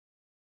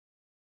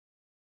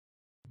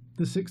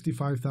The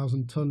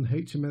 65,000-ton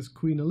HMS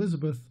Queen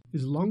Elizabeth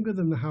is longer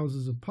than the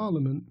Houses of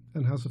Parliament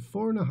and has a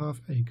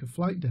 4.5-acre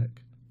flight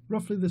deck,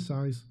 roughly the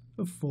size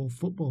of 4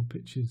 football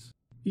pitches.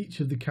 Each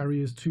of the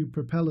carrier's 2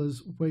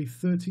 propellers weigh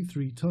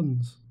 33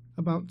 tons,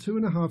 about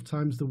 2.5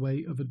 times the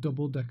weight of a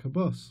double-decker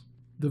bus.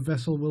 The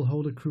vessel will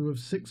hold a crew of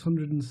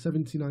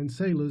 679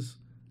 sailors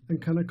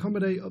and can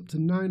accommodate up to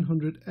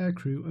 900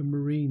 aircrew and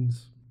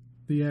marines.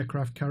 The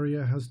aircraft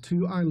carrier has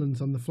 2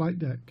 islands on the flight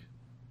deck.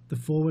 The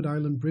forward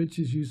island bridge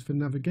is used for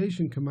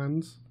navigation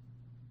commands,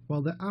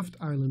 while the aft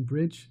island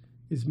bridge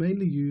is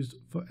mainly used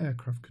for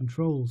aircraft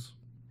controls.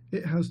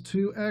 It has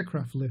 2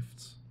 aircraft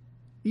lifts,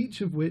 each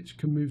of which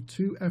can move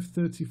 2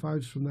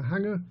 F-35s from the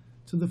hangar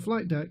to the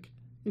flight deck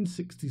in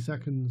 60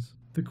 seconds.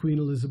 The Queen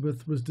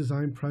Elizabeth was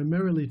designed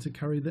primarily to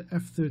carry the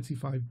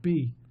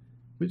F-35B,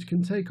 which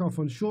can take off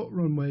on short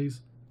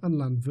runways and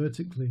land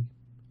vertically.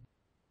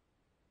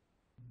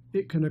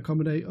 It can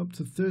accommodate up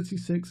to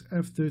 36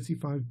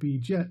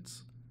 F-35B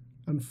jets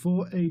and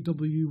 4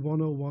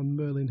 AW101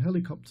 Merlin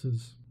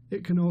helicopters.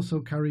 It can also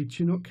carry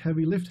Chinook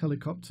heavy lift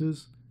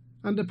helicopters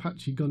and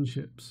Apache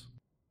gunships.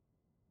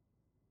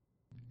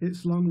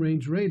 Its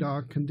long-range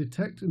radar can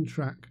detect and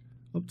track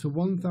up to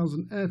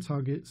 1,000 air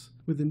targets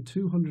within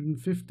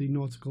 250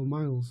 nautical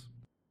miles.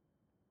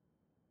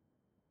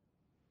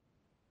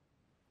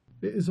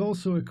 It is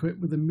also equipped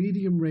with a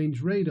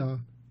medium-range radar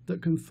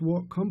that can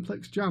thwart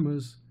complex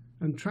jammers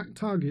and track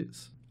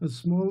targets as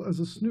small as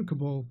a snooker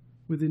ball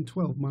within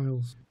 12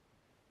 miles.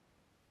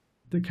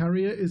 The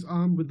carrier is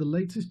armed with the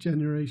latest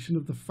generation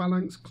of the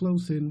Phalanx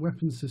close-in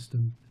weapon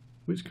system,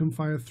 which can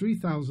fire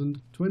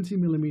 3,000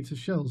 20mm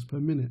shells per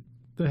minute.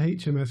 The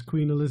HMS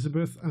Queen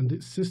Elizabeth and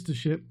its sister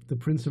ship, the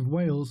Prince of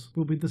Wales,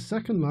 will be the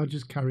second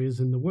largest carriers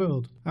in the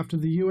world, after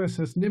the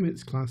USS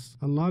Nimitz-class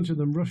and larger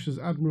than Russia's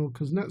Admiral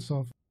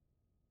Kuznetsov